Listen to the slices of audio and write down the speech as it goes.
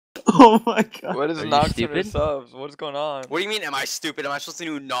Oh my god. What is Are you Nox stupid? subs? What's going on? What do you mean? Am I stupid? Am I supposed to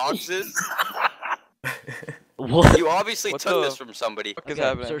know who Nogs is? What? You obviously What took the this from somebody. fuck is Okay,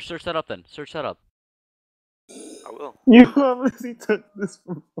 happening? search that up then. Search that up. I will. You obviously took this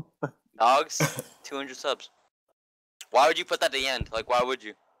from. Nogs, 200 subs. Why would you put that at the end? Like, why would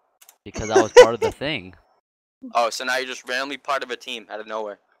you? Because that was part of the thing. Oh, so now you're just randomly part of a team out of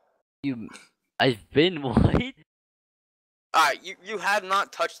nowhere. I've been what? Alright, you have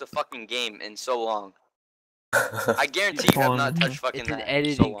not touched the fucking game in so long. I guarantee you have not touched fucking It's an that in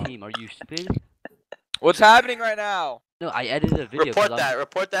so editing long. team. Are you stupid? What's happening right now? No, I edited a video.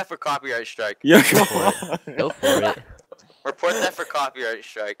 Report that for copyright strike. Yeah, Go for it. Go for it. Report that for copyright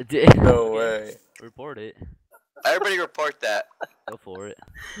strike. No way. Report it. Everybody report that. Go for it.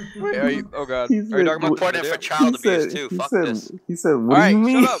 Wait, are you? Oh god. He Are you said- talking about Report the it video? for child abuse too. He Fuck said, this. He said, what Alright, do you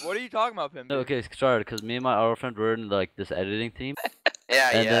mean? shut up. What are you talking about, Pimp? No, okay, sorry, because me and my girlfriend were in like this editing team, Yeah,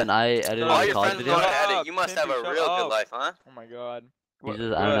 and yeah. then I edited All a your COD friends video. know how to Shut edit. up, You must have Pimpy, a shut real good up. life, huh? Oh my god. He's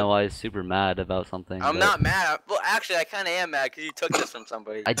just, I don't know why he's super mad about something. I'm but not mad. Well, actually, I kind of am mad because you took this from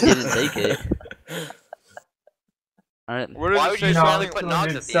somebody. I didn't take it. Alright. Where does Why it would say you Nog? finally put Nogs at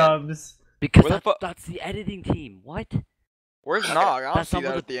the end? subs. Because Where the that's the editing team. What? Where's Nog? I don't That's see some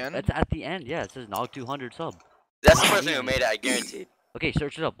that of at the end. That's at the end. Yeah, it says Nog 200 sub. That's the person who made it, I guarantee. Okay,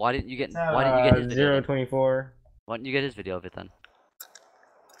 search it up. Why didn't you get his video? then? 024. Why didn't you get his video of it then?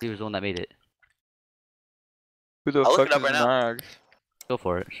 He was the one that made it. Who the I'll look fuck it up is right now. Nog? Go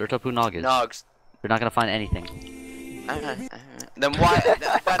for it. Search up who Nog is. Nogs. You're not gonna find anything. Then why? I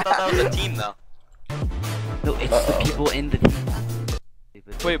thought that was a team though. No, it's the people in the team.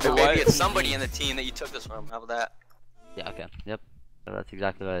 Stupid. Wait, but Maybe why? it's somebody in the team that you took this from. How about that? Yeah. Okay. Yep. So that's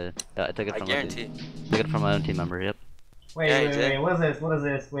exactly what I did. Yeah, I took it I from. guarantee. Took it from my own team member. Yep. Wait, Yeah, you wait, did. wait. What is this? What is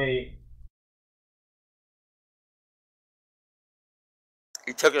this? Wait.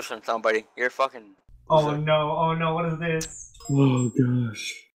 You took it from somebody. You're fucking. Oh no, oh no, what is this? Oh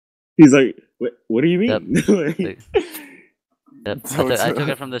gosh. He's like, what do you mean? Yep. Yep. I took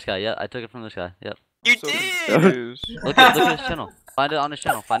it from this guy. Yeah, I took it from this guy. Yep. You So did. confused. Look at his channel. Find it on his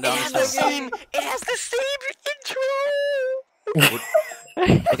channel. Find it It on has his the channel. same. It has the same intro.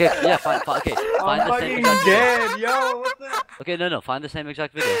 Okay. Yeah. Okay. Find I'm the same fucking exact video. dead, yo. What the? Okay. No. Find the same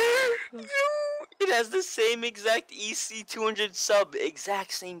exact video. It has the same exact EC 200 sub.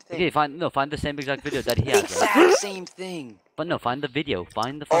 Exact same thing. Okay. Find the same exact video that he has. Right? Exact same thing. But no. Find the video.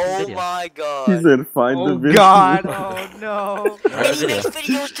 Find the fucking Oh video. my He god. said, find the Oh video. god, oh no. Find And the he makes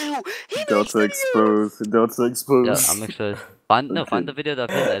video. videos too. He makes Delta videos. exposed. Delta Yeah. exposed. I'm excited. Find the video that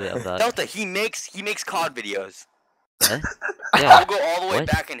Pin edit of that. Delta, he makes COD videos. What? I'll Yeah. go all the way What?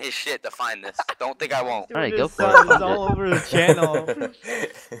 back in his shit to find this. Don't think I won't. Alright, go for Subs it. Find all it. over the channel.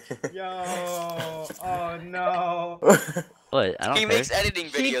 Yo, oh no. What? I don't He care. makes editing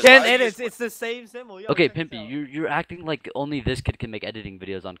videos. He Why can would you edit. just- It's the same symbol. Yo, Okay, check this Pimpy, out. you're acting like only this kid can make editing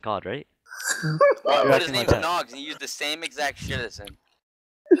videos on COD, right? What, You're his acting name's like that. Nogs, and he used the same exact shit as him.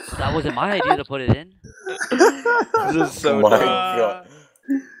 That wasn't my idea to put it in. This is so My dumb. god.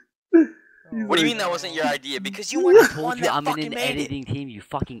 What do you mean that wasn't your idea? Because you were I the told one you that I'm in fucking an made it. editing team, you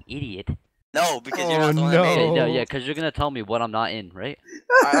fucking idiot. No, because you're Oh, not the one that made Okay, it. no, Oh. yeah, because you're gonna tell me what I'm not in, right?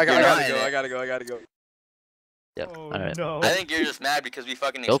 I You're not gotta in go. it. I gotta go. Yep. Oh Alright. no. I think you're just mad because we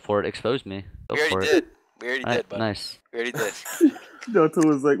fucking. Go for it. Expose me. Go we for already it. did. We already Alright, did, but nice. we already did. Delta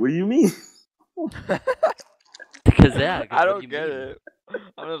was like, what do you mean? Because yeah. 'cause I what don't do you get mean? it.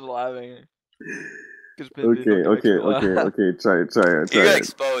 I'm just laughing. 'Cause Pimpy Okay, fucking makes me laugh. Try it. You got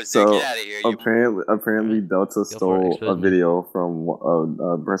exposed, So, dude. Get out of here. You. Apparently, Delta for it, stole expose a me. video from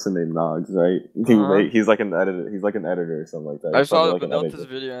a person named Nogs, right? He's like an editor. He's like an editor or something like that. I He's saw probably the like an Delta's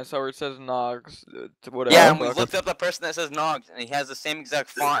editor. video and I saw where it says Nogs. Whatever. Yeah, and we fuck. looked up the person that says Nogs, and he has the same exact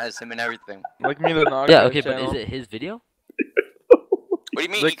font as him and everything. Like me, the Nogs. Yeah, on okay, his but is channel. it his video? What do you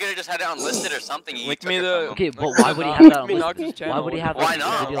mean? Like- you could have just had it unlisted or something. And you Like took me it the- from him. Okay, but Like, why would he Nog- have that me Nogs' unlisted? channel. Why would he have Why a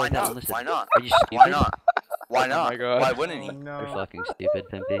not? video Why like that not? unlisted? Why not? Are you stupid? Why not? Why Oh not? my god. Why wouldn't he? Oh, no. You're fucking stupid,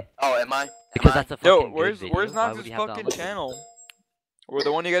 Pimpy. Oh, am I? Because that's a fucking Yo, good where's video. where's Why Nogs' would he have that fucking unlisted? channel? Or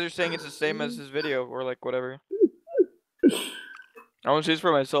the one you guys are saying it's the same as his video, or like whatever. I want to see this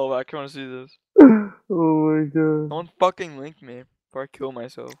for myself. I want to see this. Oh my god. Don't fucking link me before I kill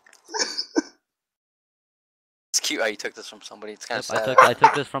myself. It's cute how you took this from somebody. It's kind of Yep, sad. I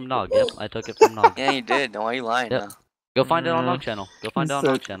took this from Nog. Yep, I took it from Nog. Yeah, you did. Why are you lying? Yep. Now? Go find it on Mm. Nog channel. Go find it on He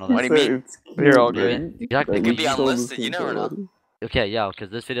Nog said- channel. What Then. do you mean? It's You're all cute, good. man. Exactly. Like, It could we be stole this unlisted, from you never know. somebody. Okay, yeah, because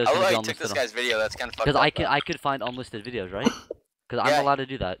this video is I gonna would be like took this unlisted. guy's video. That's kind of fucked Because up. I could find unlisted videos, right? Because Yeah. I'm allowed to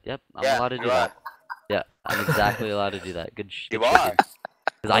do that. Yep, I'm Yeah, allowed to do you that. are. Yeah, I'm exactly allowed to do that. Good shit. You are.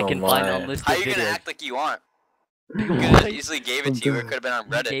 Because I Oh can find my. unlisted How you gonna videos. act like you aren't? You could have easily gave it to you. Or it could have been on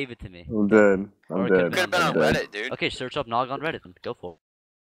You Reddit. gave it to me. I'm dead. Or I'm it could've dead. Could have been I'm on dead. Reddit, dude. Okay, search up Nog on Reddit then. Go for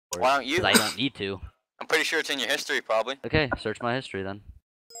it. Why don't you? 'Cause I don't need to. I'm pretty sure it's in your history, probably. Okay, search my history then.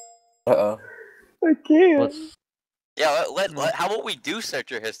 Uh-oh. I can't. What's Yeah, how about we do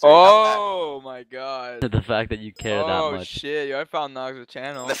search your history? How's Oh my god. the fact that you care that Oh much? shit, yo, I found Nog's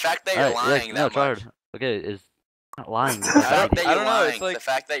channel. that? The fact that you're Alright, lying yeah, that no, much. try hard. Okay, is not lying. The fact that I you're don't know, it's lying. like- The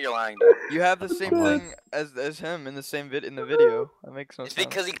fact that you're lying, dude. You have the same What? thing as him in the same in the video. That makes no It's sense.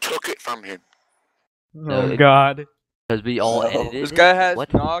 because he took it from him. No, Oh it- God. Because we all No. edited. This guy has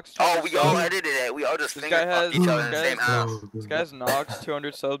What? Nox. Oh, 200 we all subs. edited it. We all just This finger guy has- fucked each other in the this same guy house. This guy has Nox,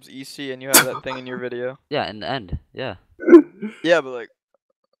 200 subs, EC, and you have that thing in your video. Yeah, in the end. Yeah. Yeah, but like,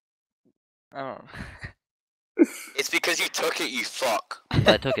 I don't know. It's because you took it, you fuck.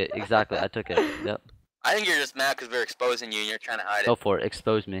 I took it. Exactly. I took it. Yep. I think you're just mad because we're exposing you and you're trying to hide Go it. for it.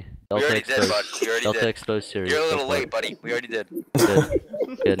 Expose me. We Delta already did, expose. bud. We already Delta did. expose series. You're a Go little for late, it. buddy. We already did. Good.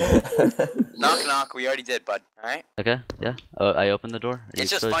 Good. Knock, knock. We already did, bud. Alright? Okay. Yeah. Oh, I opened the door. You It's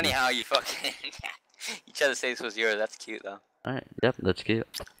just exposed funny me. how you fucking... you tried to say this was yours. That's cute, though. All right. Yep. That's cute.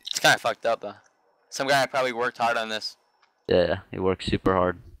 It's kind of fucked up, though. Some guy probably worked hard on this. Yeah. He works super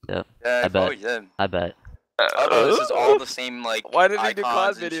hard. Yep. Yeah, I he bet. probably did. I bet. Oh, this is all the same, like, Why did he do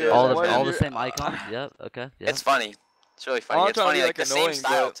icons COD and videos? shit. All Why the did all the you- same icons. Yep. Okay. Yeah. It's funny. It's really I'm funny. not It's trying to funny, be, like, like, the same annoying,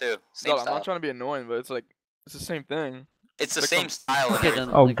 style, but- too. Same Dog, I'm style. not trying to be annoying, but it's like, it's the same thing. It's the like same some- style and Okay, everything.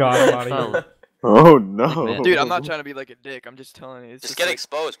 then, Oh like, God, what's I'm your outta here. style? Oh no. Man. Dude, I'm not trying to be like a dick. I'm just telling you. It's Just just get like,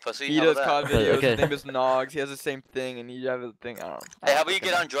 exposed, pussy. he How does about COD that? videos. Okay. His name is Nogs. He has the same thing, and you have a thing. I don't know. Hey, how about you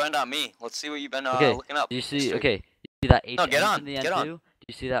get on join.me? Let's see what you've been Okay, looking up. Do you see? History. Okay. You see that H No, get on, in the get end on. too? Do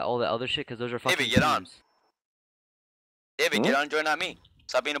you see that all the other shit? Cause those are fucking David, get on. teams. David, get on join.me.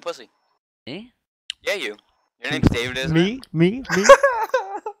 Stop being a pussy. Me? Yeah, you. Your name's David, isn't it? Me?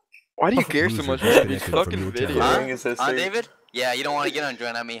 Why do you care so much about these fucking videos? Huh? Clearing his history. David? Yeah, you don't want to get on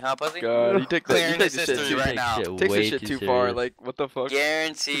join.me, huh, pussy? God, you take Clearing this his shit history too, right Take now. shit takes way this shit too far. serious. Like, what the fuck?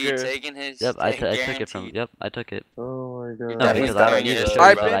 Guaranteed, Okay. taking his. Yep, I took it from. guaranteed. Yep, I took it. Oh my You're god. No, definitely because I don't clearing need your it. history,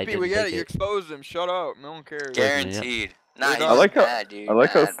 Alright, but bro. I Pimpy, we didn't get it. take You it. exposed him. Shut up. No one cares. Guaranteed. Nah, I he's like how- mad, dude. I like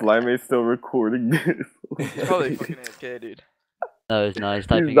how mad. Slime is still recording this. He's probably fucking AFK, dude. No, it's not. He's He's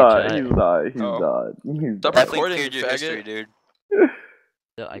typing in not. chat. He's not. He's Oh. not. He's Stop not. Definitely recording, cleared you your faggot. history, dude.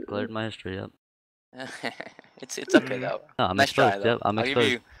 Yeah, I cleared my history. Yep. it's okay though. No, I'm Nice try exposed. though. Yep, I'm I'll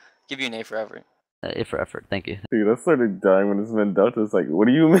exposed. give you an A for effort. A for effort. Thank you. Dude, I started dying when this man Delta was like, "What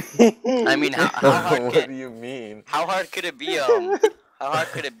do you mean?" I mean, how hard What can do you mean? how hard could it be? How hard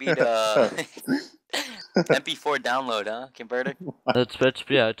could it be to MP4 download, huh? Converter? It's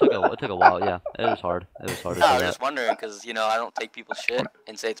yeah. It took a while. Yeah, it was hard. It was hard to No, do I was that. just wondering because you know I don't take people's shit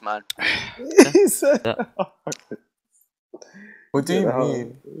and say it's mine. He said, Yeah. What do you Yeah.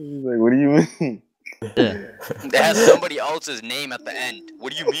 mean? He's like, "What do you mean?" Yeah. It has somebody else's name at the end.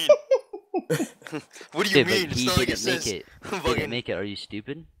 What do you mean? What do you Dude, mean? but he It's not like didn't make it. He Fucking- didn't make it. Are you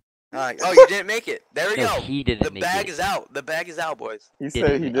stupid? Oh, you didn't make it. There we No, go. he didn't The make bag it. is out. The bag is out, boys. He Didn't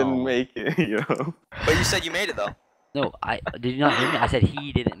said he make- didn't oh. make it. Yo. But you said you made it though. No, I did you not hear me? I said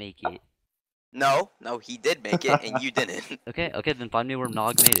he didn't make it. No, he did make it and you didn't. Okay, then find me where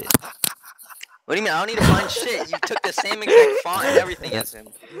Nog made it. What do you mean? I don't need to find shit. You took the same exact font and everything as him.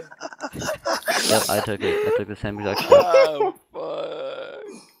 Yep, I took it. I took the same exact shit. Oh, fuck.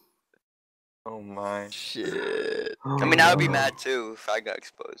 Oh my. Shit. I mean, I would be mad too if I got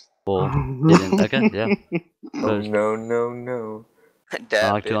exposed. Well, didn't. Okay, yeah. Oh Exposed. no.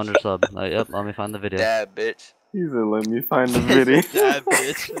 Dad, Nog bitch. 200 sub. Yep, let me find the video. Dad, bitch. He said, "Let me find the video." Dad,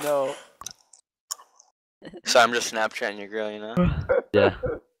 bitch. No. So I'm just Snapchatting your girl, you know? Yeah.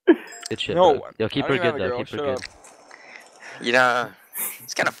 Good shit. No, bro. Yo, keep I her don't even good have a though. girl, Keep her shut good. up. You know,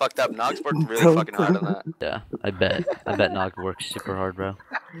 it's kind of fucked up. Nogs worked really fucking hard on that. Yeah, I bet. I bet Nog works super hard, bro.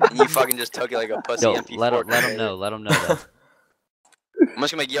 And you fucking just took it like a pussy Yo, MP4. let him converter. know. Let him know. Though. I'm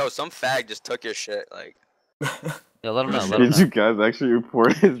just gonna be like, yo, some fag just took your shit. Like, Yeah, let him know. Let him Did know. you guys actually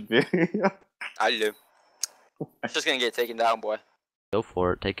report his video? I do. It's just gonna get taken down, boy. Go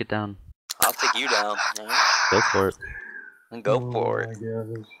for it. Take it down. I'll take you down. Alright? Go for it. And go for it.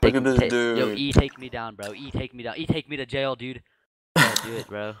 Look at this Yo, dude. E, take me down, bro. E, take me down. E, take me to jail, dude. Yeah, do it,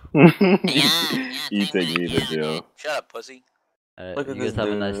 bro. You take me to jail. Shut up, pussy. Alright, Look at you guys this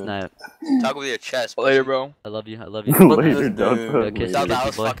have a nice dude. night. Talk with your chest. Later, pussy. bro. I love you. I love you. Later, dude. Delta. Okay, Later. Stop, I Later,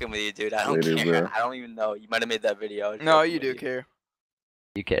 was boy. fucking with you, dude. I don't Later, care. bro. I don't even know. You might have made that video. I was No, joking you do with care.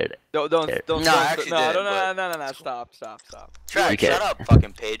 You cared. Don't, Okay. don't, No, I don't, actually no, did, no, but- no, stop. Track, Okay. shut up,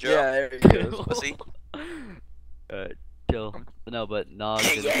 fucking Pedro. Yeah, there he goes. Pussy. Chill. No, but Nog.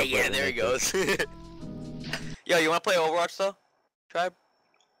 is yeah, the yeah, player there he that makes it. goes. Yo, you wanna play Overwatch though? Tribe?